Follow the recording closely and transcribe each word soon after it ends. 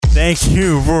Thank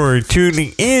you for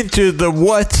tuning into the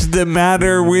What's the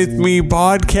Matter with Me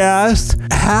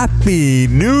podcast. Happy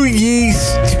New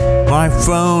Yeast. My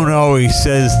phone always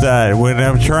says that when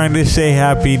I'm trying to say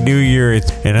Happy New Year,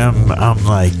 and I'm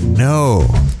like, no,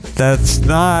 that's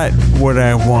not what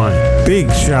I want.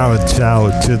 Big shout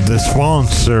out to the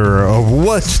sponsor of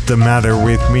What's the Matter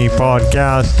with Me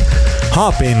podcast,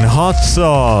 Hoppin' Hot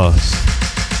Sauce.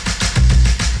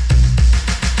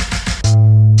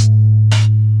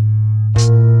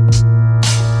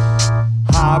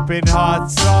 Hoppin' Hot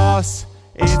Sauce,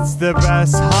 it's the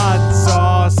best hot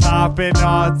sauce. Hoppin'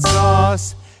 Hot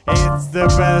Sauce, it's the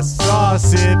best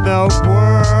sauce in the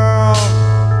world.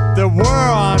 The world,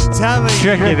 I'm telling you.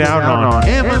 Check it out on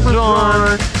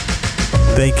Amazon.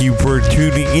 Thank you for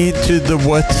tuning into the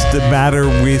What's the Matter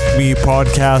with Me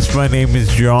podcast. My name is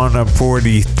John. I'm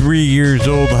 43 years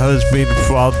old, husband,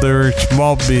 father,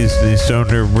 small business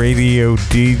owner, radio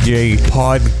DJ,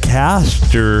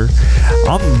 podcaster.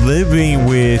 I'm living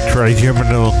with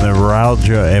trigeminal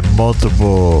neuralgia and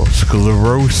multiple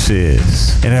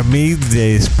sclerosis. And I made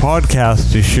this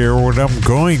podcast to share what I'm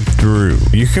going through.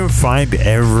 You can find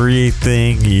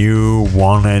everything you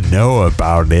want to know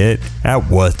about it at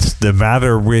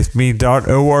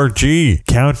what'sthematterwithme.org,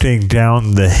 counting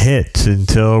down the hits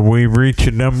until we reach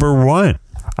number 1.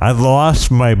 I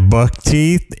lost my buck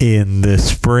teeth in the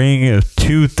spring of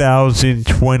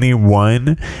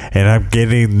 2021, and I'm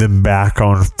getting them back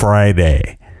on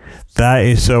Friday. That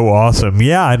is so awesome.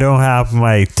 Yeah, I don't have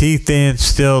my teeth in,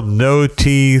 still no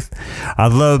teeth. I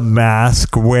love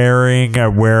mask wearing. I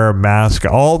wear a mask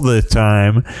all the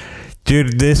time.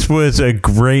 Dude, this was a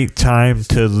great time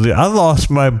to... I lost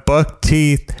my buck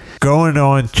teeth going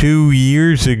on 2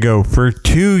 years ago. For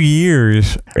 2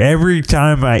 years, every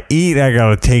time I eat, I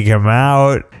gotta take them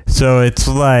out. So it's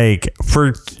like,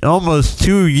 for almost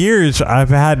 2 years, I've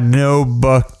had no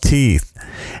buck teeth.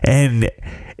 And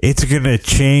it's gonna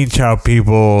change how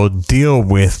people deal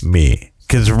with me.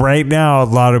 Because right now, a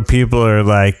lot of people are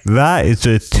like, that is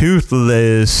a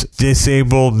toothless,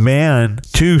 disabled man.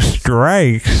 2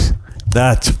 strikes.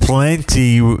 That's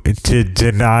plenty to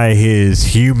deny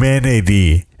his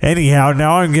humanity. Anyhow,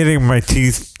 now I'm getting my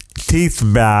teeth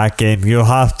back, and you'll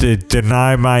have to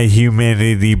deny my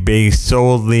humanity based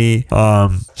solely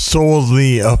upon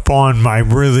my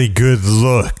really good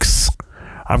looks.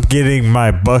 I'm getting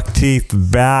my buck teeth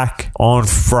back on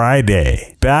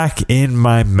Friday, back in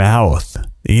my mouth.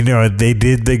 You know, they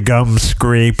did the gum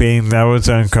scraping. That was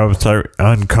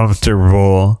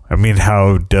uncomfortable. I mean,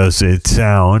 how does it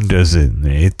sound? Doesn't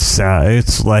it sound?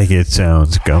 It's like it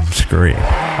sounds, gum scrape.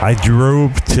 I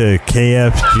drove to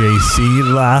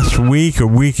KFJC a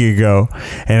week ago,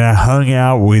 and I hung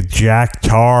out with Jack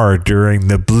Tarr during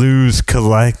the Blues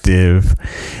Collective,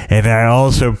 and I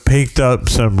also picked up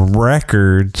some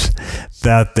records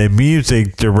that the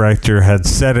music director had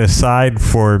set aside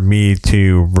for me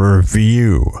to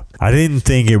review. I didn't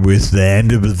think it was the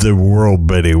end of the world,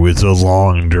 but it was a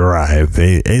long drive.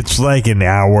 It's like an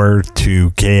hour to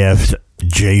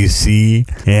KFJC,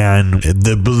 and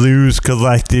the Blues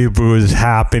Collective was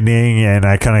happening, and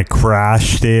I kind of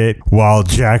crashed it while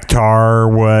Jack Tarr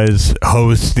was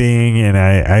hosting, and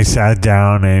I sat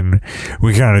down and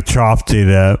we kind of chopped it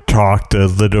up, talked a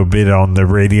little bit on the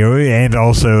radio, and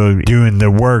also doing the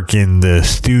work in the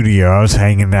studio. I was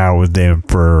hanging out with them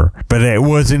but it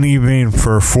wasn't even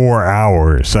for 4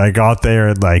 hours. I got there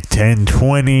at like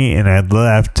 10:20, and I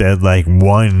left at like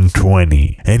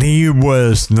 1:20, and he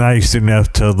was nice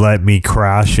enough to let me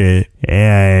crash it,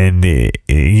 and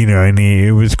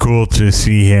it was cool to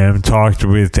see him, talked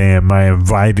with him. I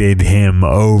invited him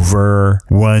over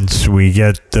once we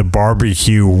get the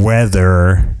barbecue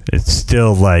weather. It's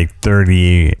still like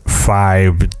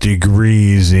 35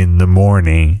 degrees in the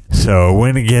morning, so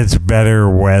when it gets better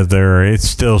weather, it's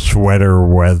still sweater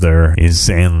weather in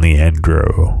San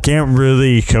Leandro. Can't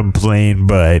really complain,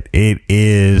 but it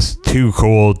is too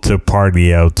cold to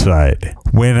party outside.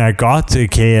 When I got to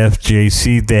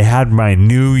KFJC, they had my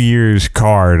New Year's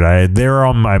card. They're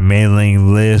on my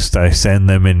mailing list. I send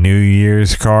them a New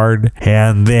Year's card,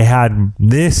 and they had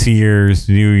this year's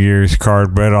New Year's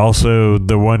card, but also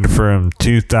the one from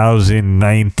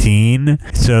 2019.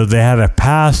 So they had a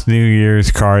past New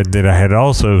Year's card that I had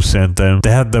also sent them.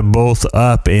 They had them both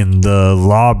up in the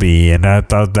lobby, and I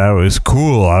thought that was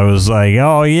cool. I was like,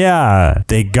 oh yeah,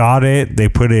 they got it. They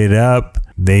put it up.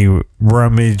 They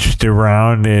rummaged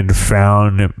around and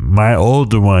found my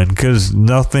old one, because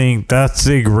that's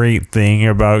the great thing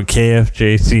about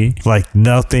KFJC. Like,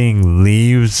 nothing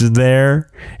leaves there.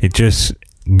 It just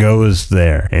goes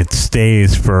there. It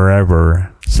stays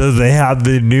forever. So they had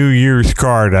the New Year's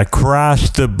card. I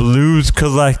crashed the Blues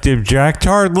Collective. Jack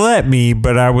Tar let me,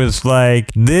 but I was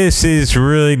like, this is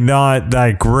really not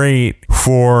that great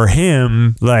for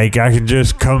him. Like, I can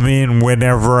just come in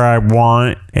whenever I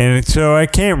want. And so I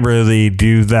can't really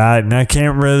do that. And I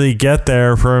can't really get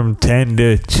there from 10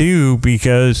 to 2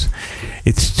 because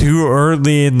it's too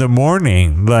early in the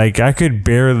morning. Like, I could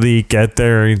barely get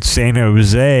there in San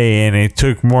Jose, and it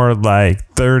took more like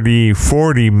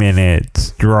 30-40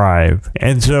 minutes drive.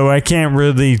 And so I can't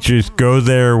really just go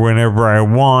there whenever I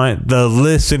want. The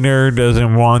listener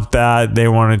doesn't want that. They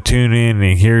want to tune in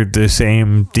and hear the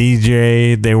same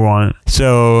DJ they want.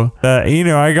 So,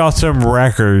 I got some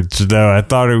records, though. I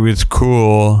thought it was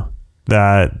cool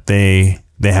that they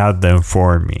had them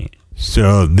for me.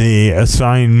 So they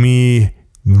assigned me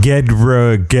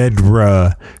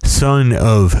Gedra, Son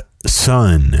of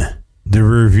Sun. The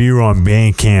review on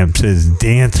Bandcamp says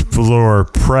dance floor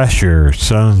pressure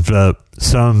sums up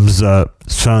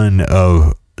Son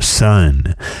of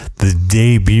Sun, the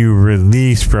debut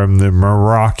release from the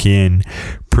Moroccan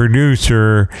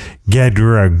producer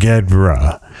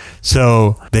Gedra.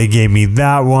 So they gave me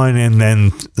that one, and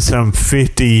then some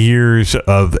 50 years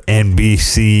of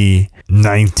NBC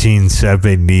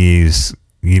 1970s,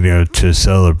 to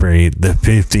celebrate the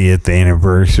 50th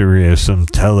anniversary of some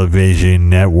television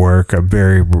network, a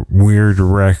very weird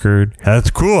record.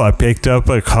 That's cool. I picked up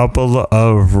a couple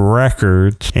of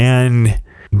records, and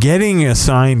getting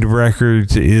assigned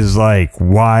records is like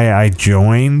why I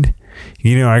joined.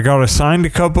 I got assigned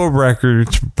a couple of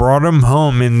records, brought them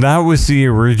home, and that was the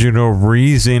original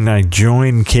reason I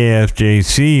joined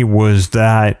KFJC, was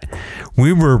that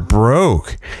we were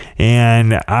broke,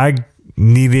 and I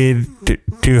needed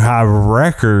to have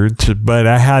records, but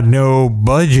I had no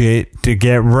budget to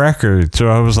get records. So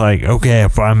I was like, okay,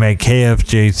 if I'm at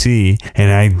KFJC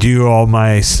and I do all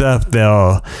my stuff,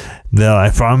 they'll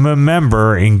if I'm a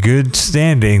member in good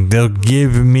standing, they'll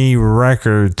give me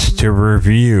records to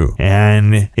review.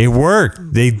 And it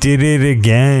worked. They did it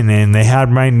again, and they had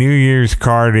my New Year's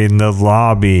card in the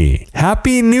lobby.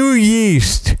 Happy New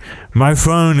Yeast! My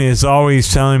phone is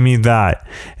always telling me that.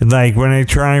 Like, when I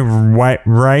try and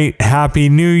write Happy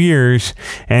New Year's,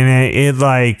 and it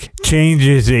like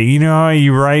changes it. You know how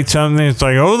you write something, it's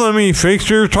like, oh, let me fix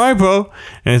your typo.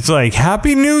 And it's like,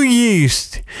 Happy New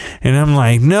Yeast. And I'm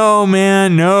like, no,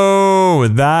 man, no.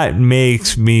 That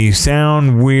makes me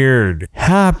sound weird.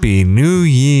 Happy New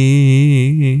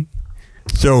Year.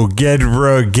 So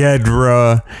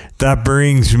Gedra, that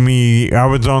brings me, I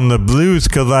was on the Blues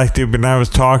Collective and I was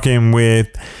talking with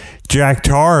Jack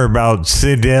Tar about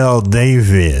Sydell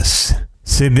Davis.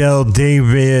 Sydell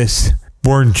Davis,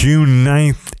 born June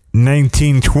 9th,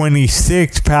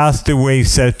 1926, passed away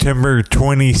September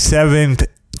 27th,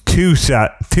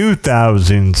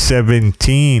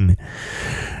 2017.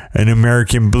 An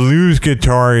American blues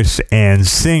guitarist and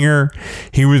singer.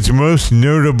 He was most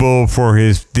notable for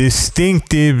his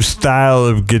distinctive style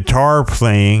of guitar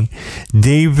playing.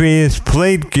 Davis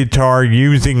played guitar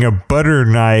using a butter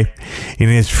knife in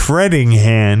his fretting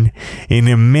hand in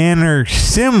a manner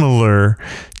similar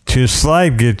to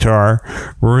slide guitar,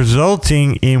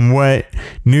 resulting in what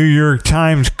New York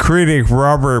Times critic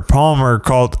Robert Palmer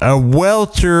called a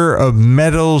welter of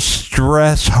metal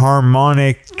stress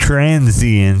harmonic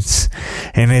transients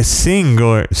and a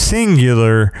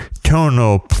singular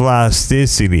tonal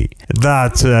plasticity.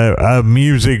 That's a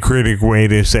music critic way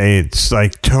to say it's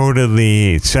like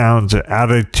totally, it sounds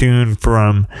out of tune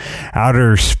from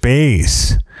outer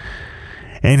space.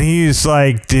 And he's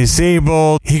like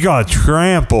disabled. He got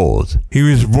trampled. He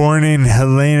was born in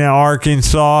Helena,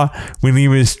 Arkansas. When he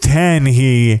was 10,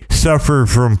 he suffered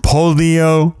from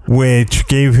polio, which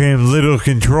gave him little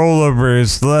control over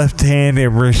his left hand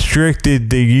and restricted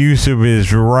the use of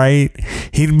his right.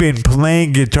 He'd been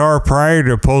playing guitar prior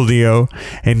to polio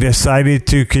and decided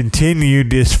to continue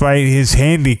despite his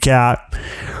handicap,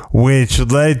 which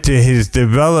led to his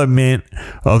development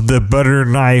of the butter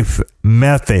knife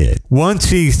method. Once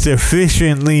he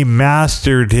sufficiently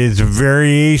mastered his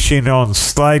variation on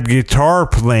slide guitar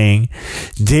playing,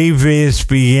 Davis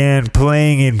began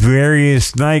playing in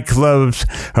various nightclubs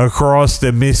across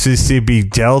the Mississippi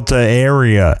Delta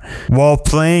area. While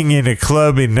playing in a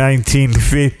club in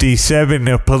 1957,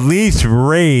 a police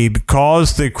raid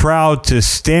caused the crowd to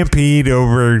stampede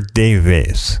over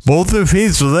Davis. Both of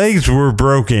his legs were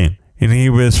broken, and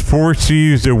he was forced to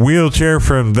use a wheelchair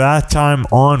from that time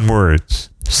onwards.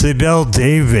 Sydell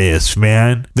Davis,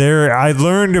 man. I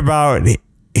learned about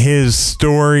his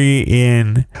story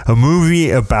in a movie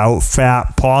about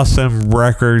Fat Possum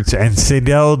Records, and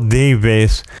Sydell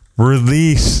Davis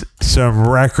release some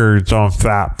records on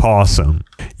Fat Possum.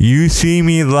 You See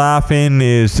Me Laughing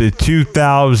is a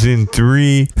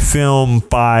 2003 film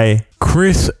by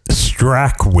Chris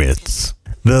Strakowitz,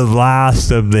 the last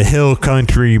of the Hill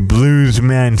Country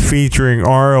Bluesmen, featuring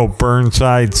R.L.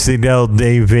 Burnside, Sydell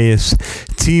Davis,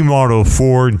 T-Model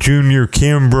Ford, Junior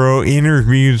Kimbrough,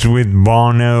 interviews with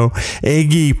Bono,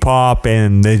 Iggy Pop,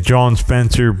 and the John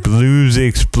Spencer Blues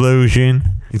Explosion.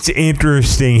 It's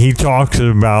interesting. He talks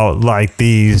about like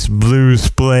these blues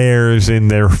players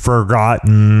and their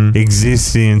forgotten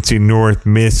existence in North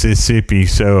Mississippi.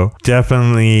 So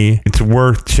definitely it's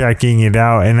worth checking it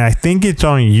out. And I think it's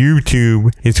on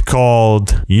YouTube. It's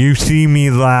called You See Me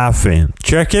Laughing.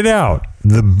 Check it out.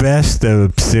 The best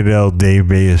of Sydell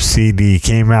Davis CD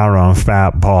came out on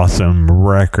Fat Possum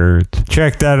Records.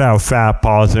 Check that out, Fat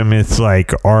Possum. It's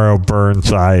like R.L.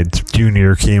 Burnside's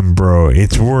Junior Kimbrough.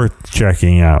 It's worth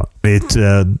checking out. It's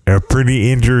a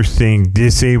pretty interesting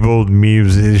disabled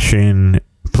musician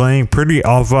playing pretty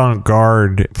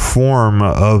avant-garde form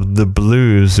of the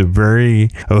blues, very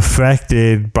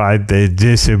affected by the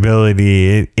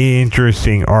disability.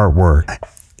 Interesting artwork.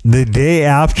 The day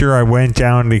after I went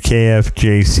down to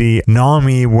KFJC,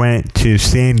 Nami went to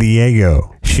San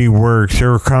Diego.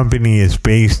 Her company is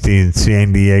based in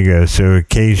San Diego, so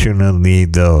occasionally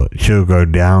she'll go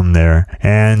down there.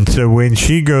 And so when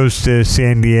she goes to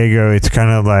San Diego, it's kind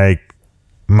of like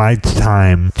my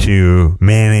time to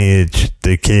manage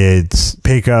the kids,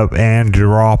 pick up and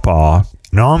drop off.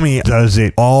 Nami does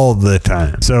it all the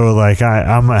time. So like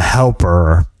I'm a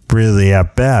helper really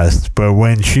at best, but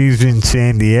when she's in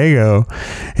San Diego,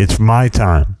 it's my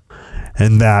time.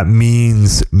 And that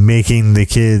means making the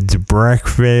kids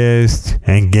breakfast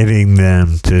and getting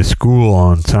them to school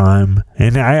on time.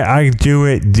 And I do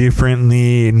it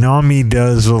differently. Nami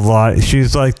does a lot.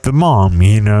 She's like the mom,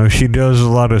 she does a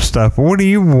lot of stuff. What do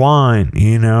you want,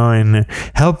 and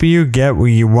help you get what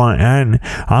you want. And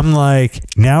I'm like,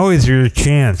 now is your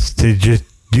chance to just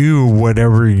do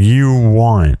whatever you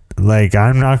want. Like,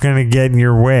 I'm not going to get in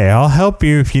your way. I'll help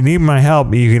you. If you need my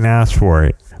help, you can ask for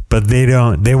it. But they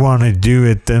want to do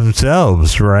it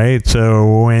themselves, right?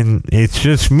 So when it's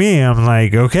just me, I'm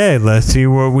like, okay, let's see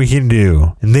what we can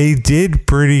do. And they did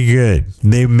pretty good.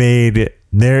 They made,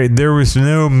 there was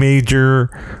no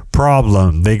major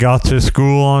problem. They got to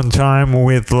school on time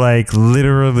with like,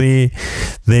 literally,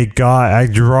 I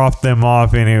dropped them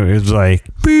off and it was like,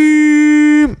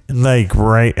 beep, like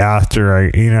right after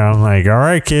I'm like, all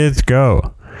right, kids,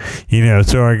 go.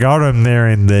 So I got them there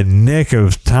in the nick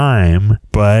of time,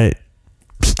 but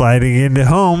sliding into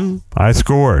home, I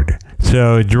scored.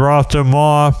 So dropped them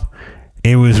off.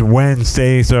 It was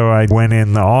Wednesday, so I went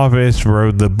in the office,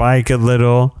 rode the bike a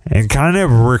little, and kind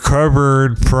of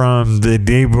recovered from the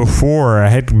day before. I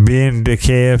had been to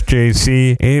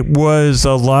KFJC. It was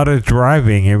a lot of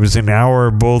driving. It was an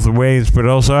hour both ways, but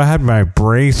also I had my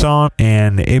brace on,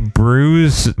 and it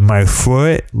bruised my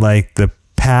foot, like the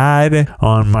pad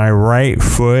on my right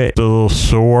foot, a little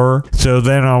sore. So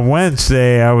then on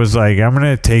Wednesday, I was like, I'm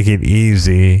going to take it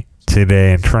easy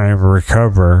today and try and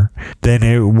recover. Then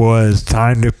it was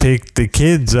time to pick the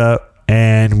kids up,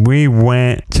 and we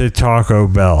went to Taco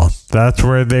Bell. That's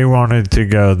where they wanted to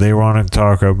go. They wanted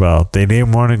Taco Bell. They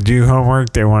didn't want to do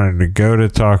homework. They wanted to go to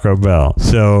Taco Bell.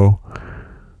 So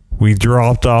we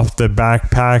dropped off the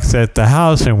backpacks at the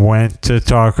house and went to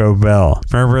Taco Bell.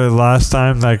 Remember the last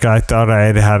time that guy thought I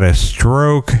had a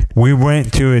stroke? We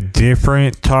went to a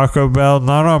different Taco Bell,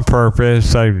 not on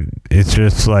purpose. It's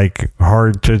just like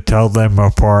hard to tell them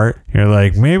apart. You're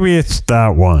like, maybe it's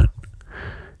that one.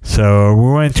 So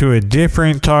we went to a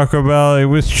different Taco Bell. It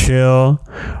was chill.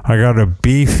 I got a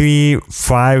beefy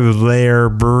 5-layer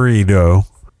burrito.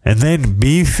 And then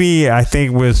beefy, I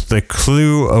think, was the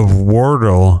clue of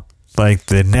Wordle, like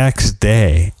the next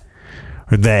day.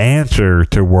 Or the answer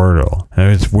to Wordle. It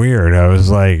was weird. I was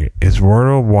like, is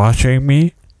Wordle watching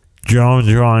me?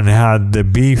 John had the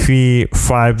beefy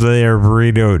 5-layer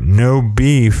burrito, no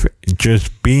beef,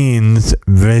 just beans,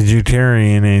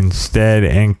 vegetarian instead.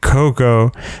 And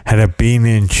Coco had a bean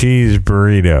and cheese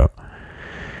burrito.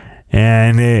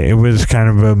 And it was kind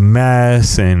of a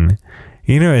mess, and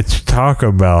it's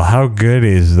Taco Bell. How good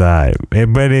is that?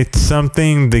 But it's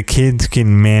something the kids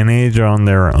can manage on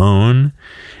their own.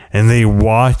 And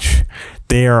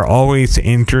they are always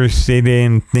interested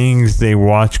in things they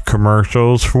watch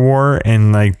commercials for.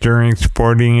 And like during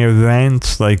sporting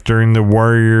events, like during the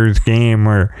Warriors game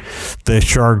or the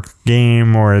Sharks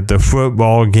game or the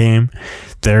football game,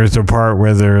 there's a part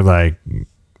where they're like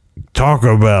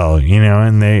Taco Bell,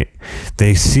 and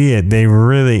they see it. They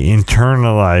really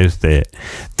internalized it.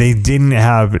 They didn't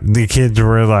have, the kids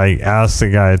were like, asked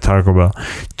the guy at Taco Bell,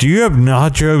 do you have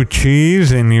nacho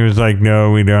cheese? And he was like,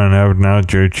 no, we don't have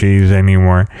nacho cheese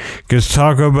anymore. Because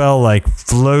Taco Bell like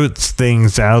floats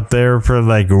things out there for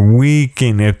like a week,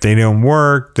 and if they don't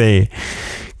work, they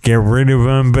get rid of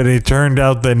them. But it turned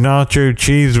out that nacho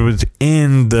cheese was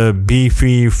in the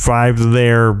beefy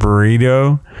 5-layer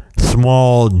burrito.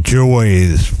 Small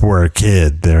joys for a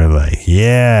kid. They're like,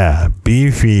 yeah,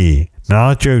 beefy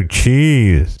nacho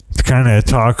cheese. It's kind of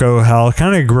taco hell,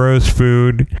 kind of gross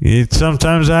food.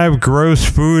 Sometimes I have gross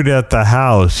food at the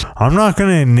house. I'm not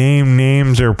going to name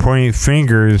names or point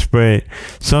fingers, but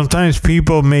sometimes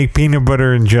people make peanut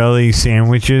butter and jelly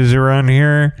sandwiches around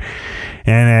here.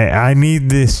 And I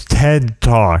need this TED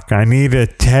Talk. I need a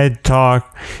TED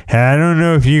Talk. I don't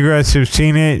know if you guys have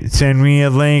seen it. Send me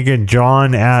a link at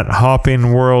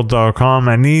john@hoppinworld.com.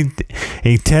 I need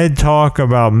a TED Talk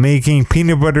about making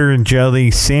peanut butter and jelly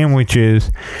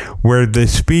sandwiches where the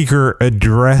speaker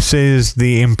addresses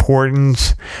the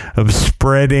importance of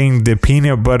spreading the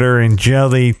peanut butter and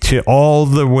jelly to all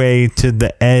the way to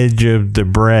the edge of the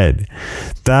bread.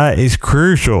 That is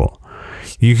crucial.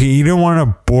 You don't want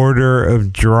a border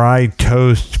of dry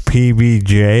toast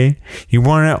PBJ. You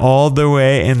want it all the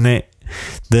way, and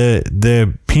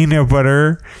the peanut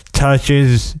butter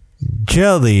touches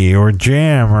jelly or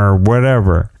jam or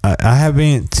whatever. I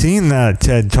haven't seen that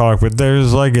TED Talk, but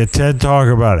there's like a TED Talk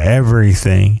about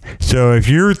everything. So if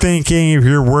you're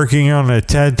working on a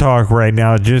TED Talk right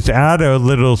now, just add a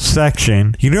little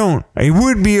section. It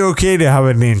would be okay to have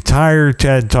an entire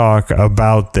TED Talk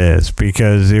about this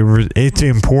because it's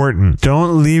important.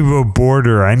 Don't leave a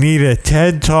border. I need a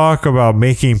TED Talk about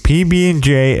making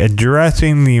PB&J,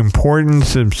 addressing the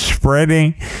importance of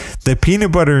spreading the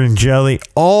peanut butter and jelly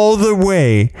all the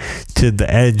way to the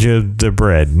edge of the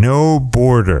bread. No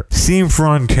border. Sin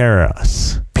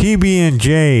fronteras.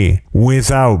 PB&J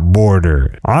without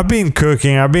border. I've been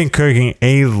cooking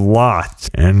a lot,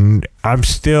 and I'm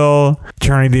still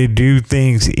trying to do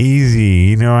things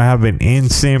easy. I have an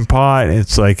Instant Pot.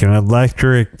 It's like an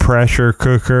electric pressure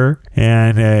cooker,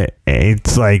 and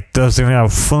it's like doesn't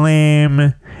have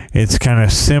flame. It's kind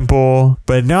of simple,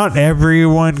 but not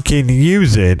everyone can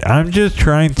use it. I'm just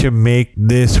trying to make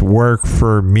this work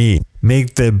for me.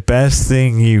 Make the best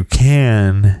thing you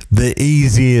can, the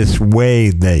easiest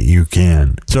way that you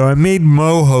can. So I made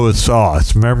mojo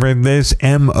sauce. Remember this?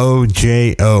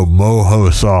 MOJO,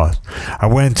 mojo sauce. I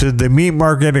went to the meat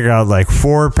market. I got like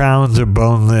 4 pounds of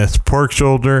boneless pork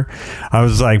shoulder. I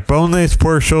was like, boneless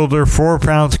pork shoulder, 4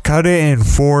 pounds, cut it in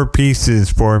 4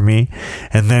 pieces for me.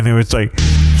 And then it was like,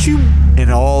 shoo, and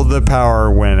all the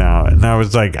power went out. And I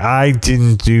was like, I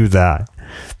didn't do that.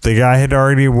 The guy had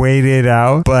already weighed it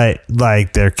out, but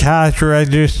like their cash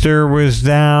register was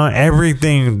down,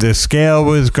 everything, the scale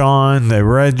was gone, the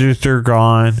register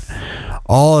gone,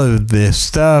 all of this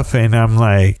stuff. And I'm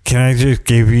like, can I just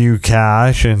give you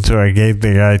cash? And so I gave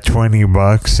the guy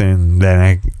 $20, and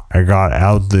then I got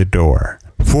out the door.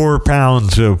 4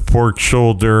 pounds of pork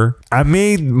shoulder. I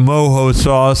made mojo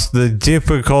sauce. The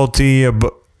difficulty of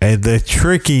the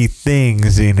tricky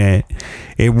things in it,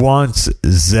 it wants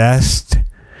zest,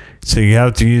 so you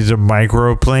have to use a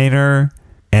microplaner,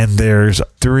 and there's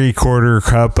 3/4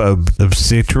 cup of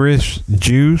citrus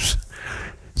juice,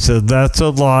 so that's a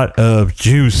lot of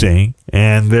juicing.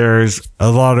 And there's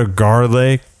a lot of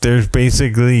garlic. There's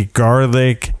basically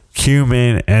garlic,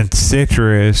 cumin, and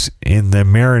citrus in the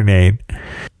marinade.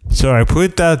 So I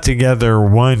put that together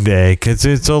one day because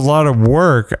it's a lot of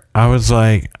work. I was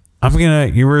like,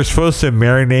 you were supposed to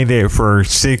marinate it for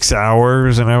 6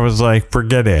 hours, and I was like,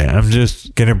 forget it. I'm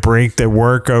just going to break the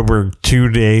work over 2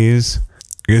 days.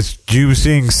 Because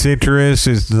juicing citrus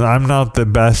I'm not the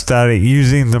best at it.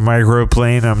 Using the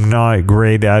microplane, I'm not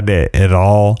great at it at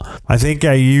all. I think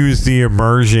I used the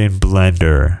immersion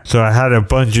blender. So I had a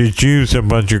bunch of juice, a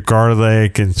bunch of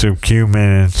garlic, and some cumin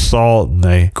and salt, and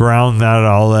I ground that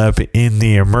all up in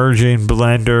the immersion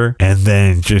blender, and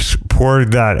then just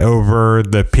poured that over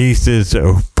the pieces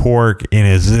of pork in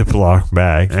a Ziploc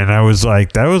bag. And I was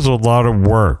like, that was a lot of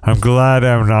work. I'm glad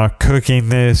I'm not cooking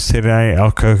this today.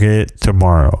 I'll cook it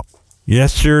tomorrow.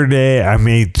 Yesterday I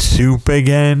made soup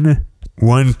again.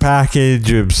 1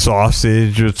 package of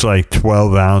sausage. It's like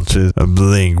 12 ounces of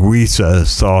linguiça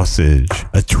sausage.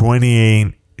 A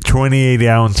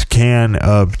 28-ounce can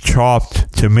of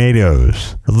chopped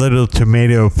tomatoes. A little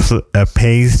tomato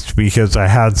paste because I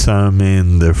had some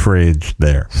in the fridge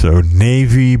there. So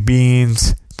navy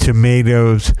beans,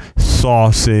 tomatoes,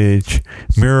 sausage,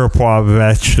 mirepoix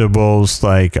vegetables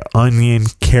like onion,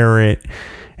 carrot,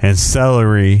 and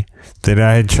celery that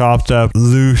I had chopped up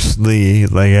loosely.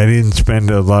 Like, I didn't spend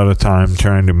a lot of time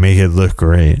trying to make it look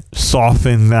great.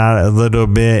 Soften that a little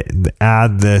bit,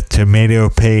 add the tomato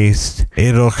paste.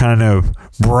 It'll kind of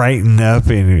brighten up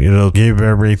and it'll give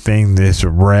everything this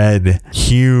red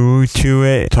hue to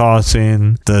it. Toss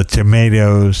in the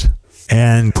tomatoes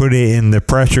and put it in the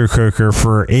pressure cooker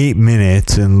for 8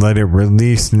 minutes and let it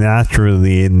release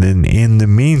naturally. And then in the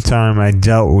meantime, I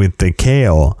dealt with the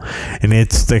kale. And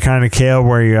it's the kind of kale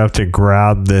where you have to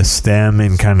grab the stem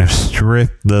and kind of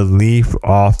strip the leaf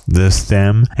off the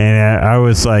stem. And I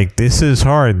was like, this is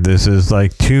hard. This is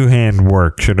like two-hand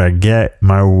work. Should I get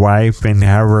my wife and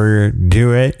have her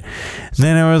do it? And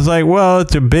then I was like, well,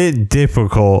 it's a bit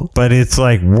difficult, but it's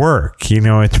like work. You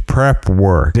know, it's prep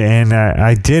work. And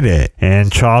I did it.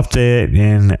 And chopped it,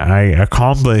 and I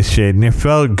accomplished it, and it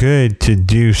felt good to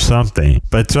do something.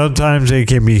 But sometimes it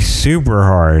can be super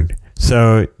hard.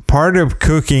 So part of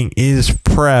cooking is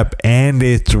prep and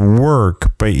it's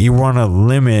work, but you want to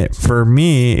limit. For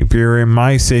me, if you're in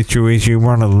my situation, you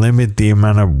want to limit the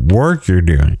amount of work you're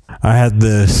doing. I had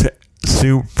this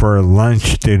soup for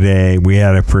lunch today. We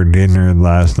had it for dinner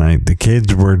last night. The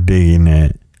kids were digging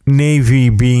it.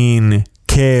 Navy bean,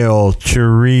 kale,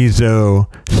 chorizo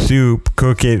soup.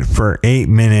 Cook it for 8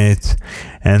 minutes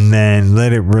and then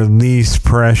let it release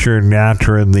pressure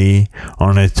naturally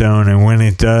on its own. And when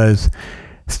it does,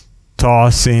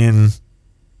 toss in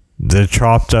the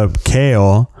chopped up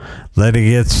kale, let it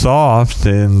get soft,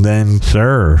 and then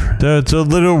serve. So it's a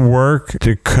little work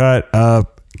to cut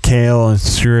up kale and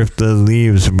strip the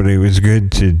leaves, but it was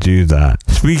good to do that.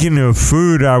 Speaking of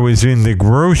food, I was in the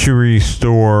grocery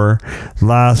store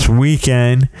last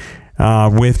weekend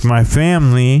with my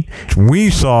family.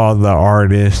 We saw the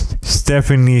artist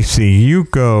Stephanie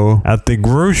Siyuko at the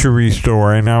grocery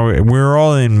store, and we were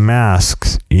all in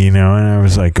masks, you know, and I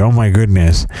was like, oh my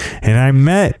goodness. And I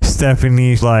met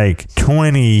Stephanie like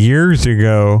 20 years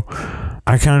ago.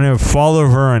 I kind of follow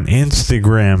her on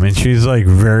Instagram, and she's like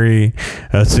very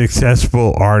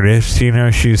successful artist. You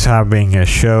know, she's having a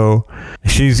show.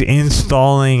 She's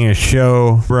installing a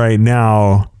show right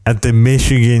now at the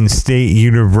Michigan State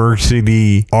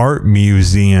University Art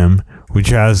Museum, which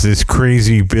has this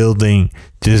crazy building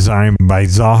designed by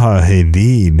Zaha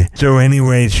Hadid. So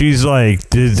anyway, she's like,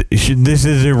 this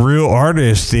is a real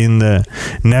artist in the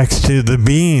next to the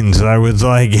beans. I was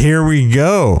like, here we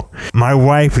go. My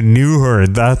wife knew her.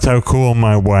 That's how cool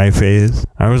my wife is.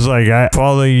 I was like, I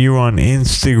follow you on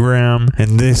Instagram,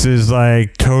 and this is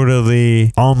like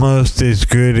totally almost as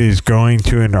good as going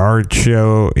to an art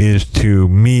show is to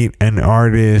meet an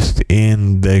artist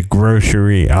in the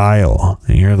grocery aisle.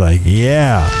 And you're like,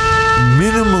 yeah.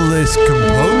 Minimalist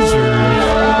composers,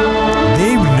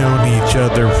 they've known each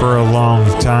other for a long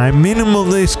time.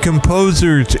 Minimalist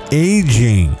composers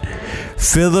aging.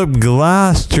 Philip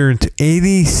Glass turned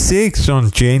 86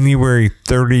 on January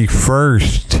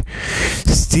 31st.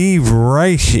 Steve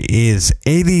Reich is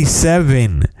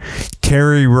 87.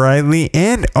 Terry Riley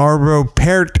and Arvo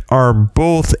Pärt are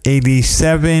both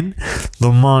 87.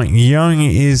 Lamont Young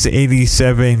is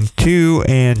 87 too,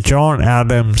 and John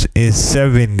Adams is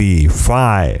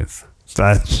 75.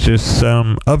 That's just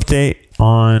some update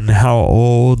on how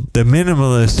old the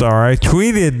minimalists are. I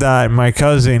tweeted that my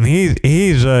cousin,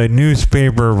 he's a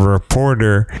newspaper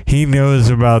reporter. He knows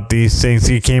about these things.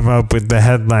 He came up with the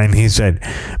headline. He said,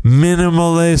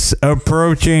 "Minimalists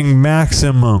approaching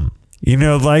maximum." You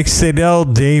know, like Sidell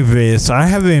Davis, I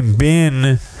haven't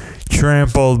been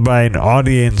trampled by an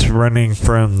audience running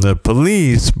from the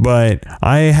police, but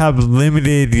I have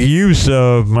limited use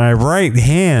of my right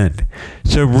hand.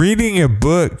 So reading a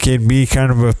book can be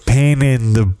kind of a pain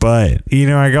in the butt. You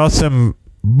know, I got some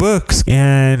books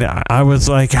and I was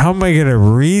like, how am I going to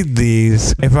read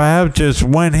these if I have just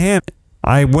one hand?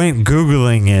 I went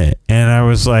Googling it, and I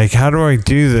was like, how do I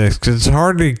do this? Because it's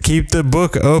hard to keep the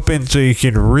book open so you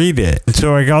can read it. And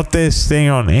so I got this thing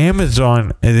on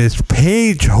Amazon, this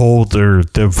page holder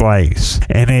device,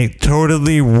 and it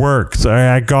totally works.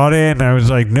 I got it, and I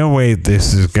was like, no way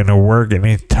this is going to work, and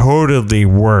it totally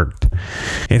worked.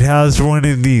 It has one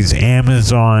of these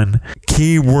Amazon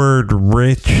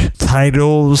keyword-rich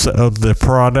titles of the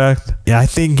product. I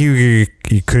think you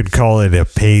could call it a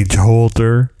page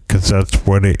holder, because that's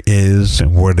what it is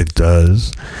and what it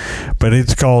does. But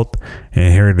it's called,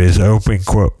 and here it is, open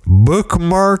quote,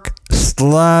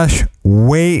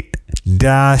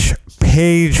 bookmark/weight-page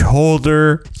page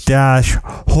holder dash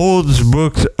holds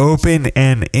books open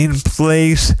and in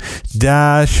place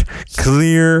dash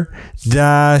clear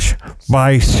dash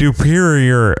by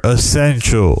Superior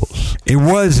Essentials. It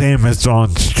was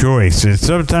Amazon's choice, and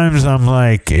sometimes I'm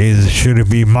like, should it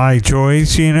be my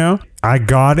choice, you know? I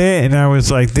got it and I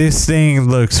was like, this thing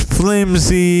looks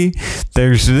flimsy.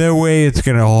 There's no way it's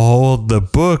going to hold the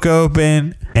book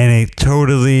open. And it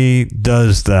totally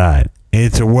does that.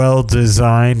 It's well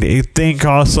designed. It thing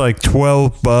costs like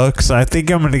 $12. I think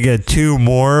I'm going to get 2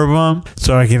 more of them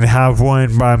so I can have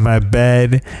one by my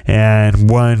bed and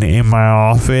one in my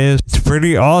office. It's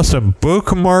pretty awesome.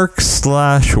 Bookmark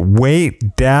 /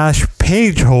 weight dash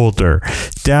page holder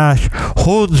dash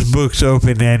holds books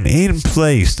open and in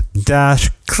place dash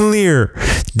clear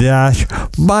dash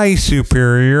by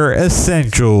Superior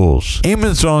Essentials.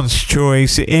 Amazon's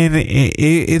choice, and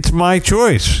it's my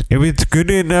choice. If it's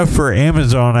good enough for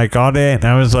Amazon, I got it and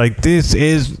I was like, this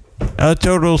is a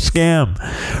total scam,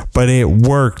 but it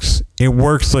works. It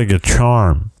works like a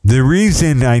charm. The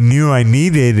reason I knew I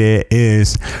needed it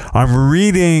is I'm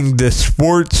reading the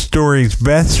Sports Stories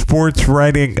Best Sports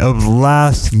Writing of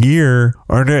last year,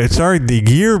 the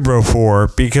year before,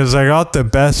 because I got the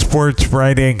Best Sports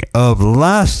Writing of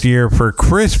last year for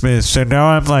Christmas, so now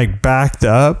I'm like backed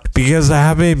up because I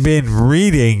haven't been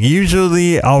reading.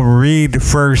 Usually I'll read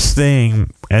first thing.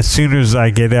 As soon as I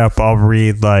get up, I'll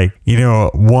read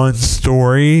one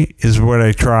story is what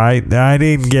I tried. I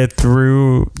didn't get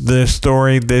through the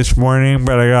story this morning,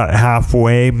 but I got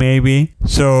halfway maybe.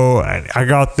 So I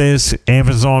got this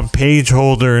Amazon page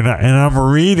holder and I'm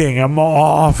reading. I'm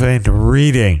off and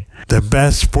reading the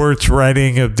best sports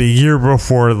writing of the year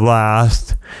before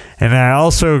last. And I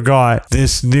also got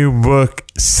this new book,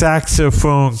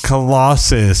 Saxophone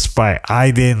Colossus by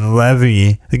Aidan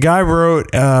Levy. The guy wrote,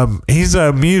 he's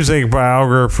a music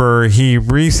biographer. He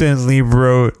recently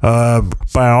wrote a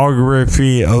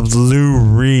biography of Lou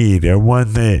Reed,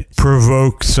 one that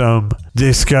provoked some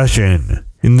discussion.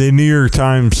 In the New York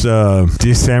Times,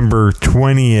 December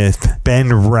 20th, Ben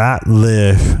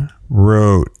Ratliff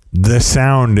wrote, The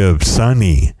Sound of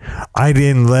Sonny.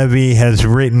 Aidan Levy has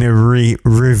written a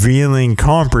revealing,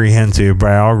 comprehensive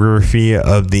biography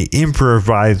of the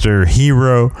improviser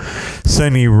hero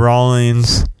Sonny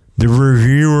Rollins. The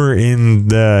reviewer in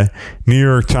the New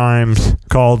York Times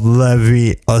called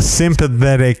Levy a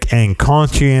sympathetic and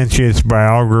conscientious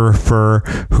biographer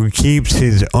who keeps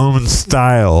his own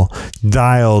style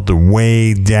dialed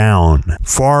way down,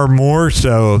 far more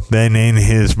so than in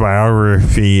his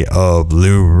biography of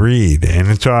Lou Reed.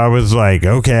 And so I was like,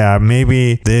 okay,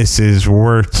 maybe this is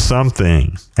worth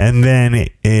something. And then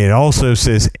it also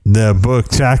says the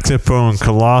book Saxophone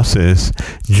Colossus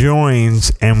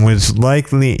joins and was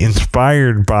likely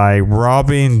inspired by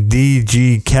Robin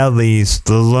D.G. Kelly's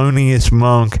Thelonious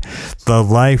Monk, The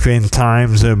Life and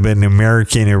Times of an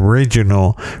American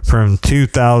Original from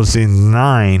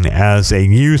 2009 as a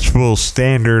useful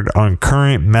standard on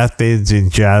current methods in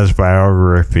jazz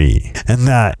biography. And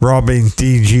that Robin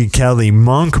D.G. Kelly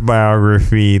Monk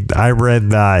biography, I read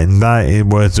that and it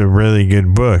was a really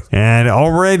good book. And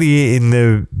already in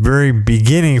the very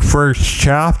beginning, first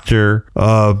chapter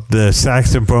of the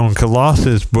Saxophone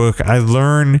Colossus book, I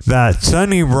learned that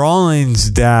Sonny Rollins'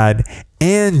 dad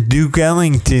and Duke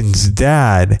Ellington's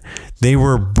dad, they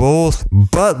were both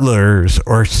butlers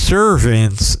or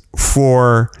servants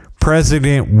for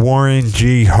President Warren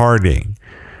G. Harding.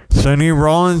 Sonny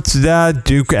Rollins' dad,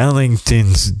 Duke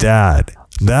Ellington's dad.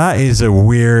 That is a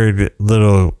weird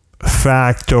little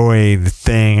factoid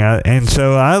thing, and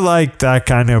so I like that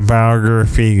kind of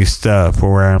biography stuff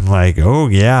where I'm like, oh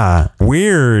yeah,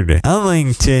 weird,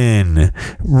 Ellington,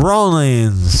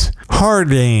 Rollins,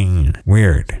 Harding,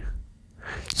 weird.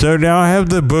 So now I have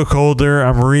the book holder.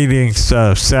 I'm reading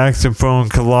stuff. Saxophone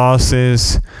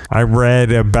Colossus. I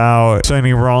read about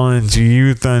Sonny Rollins'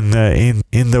 youth in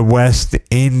the West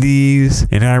Indies.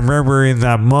 And I remember in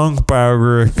that Monk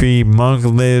biography, Monk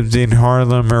lived in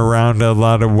Harlem around a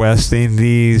lot of West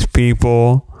Indies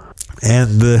people.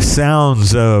 And the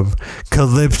sounds of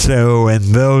calypso and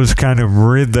those kind of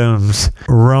rhythms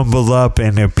rumble up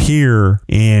and appear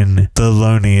in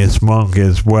Thelonious Monk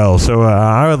as well. So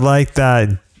I would like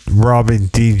that Robin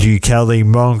D.G. Kelly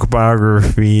Monk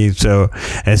biography. So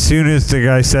as soon as the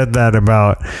guy said that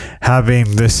about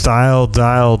having the style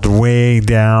dialed way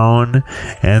down,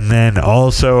 and then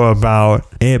also about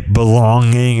it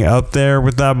belonging up there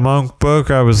with that Monk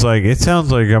book, I was like, it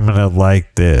sounds like I'm gonna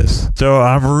like this. So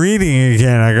I'm reading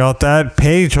again. I got that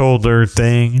page holder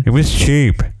thing. It was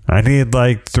cheap. I need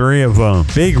like 3 of them.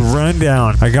 Big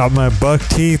rundown. I got my buck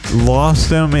teeth, lost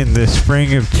them in the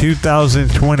spring of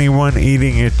 2021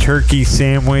 eating a turkey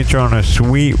sandwich on a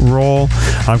sweet roll.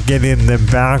 I'm getting them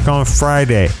back on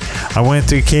Friday. I went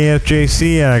to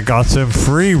KFJC and I got some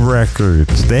free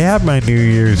records. They have my New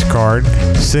Year's card.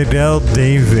 Sidell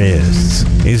Davis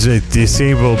is a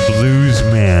disabled blues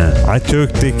man. I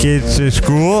took the kids to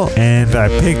school and I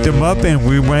picked them up and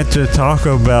we went to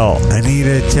Taco Bell. I need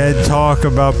a TED Talk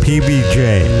about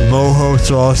PBJ. Mojo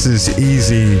sauce is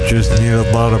easy. You just need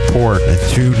a lot of pork in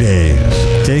 2 days.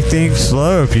 Take things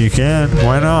slow if you can.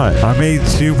 Why not? I made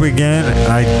soup again.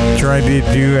 I tried to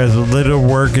do as little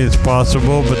work as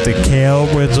possible, but the kale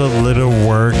was a little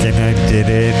work and I did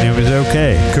it and it was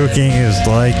okay. Cooking is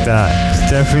like that.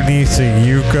 Stephanie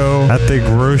Sayuko at the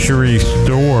grocery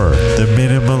store. The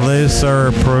minimalists are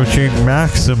approaching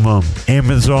maximum.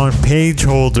 Amazon page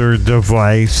holder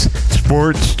device.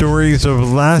 Sports stories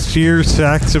of last year's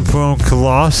saxophone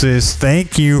colossus.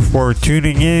 Thank you for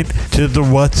tuning in to the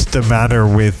What's the Matter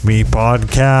with Me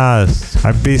podcast.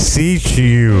 I beseech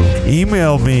you,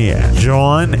 email me at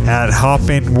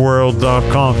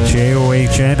john@hoppinworld.com,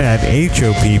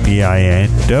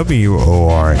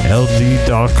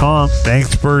 JOHN@HOPPINWORLD.com.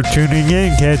 Thanks for tuning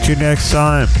in. Catch you next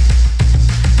time.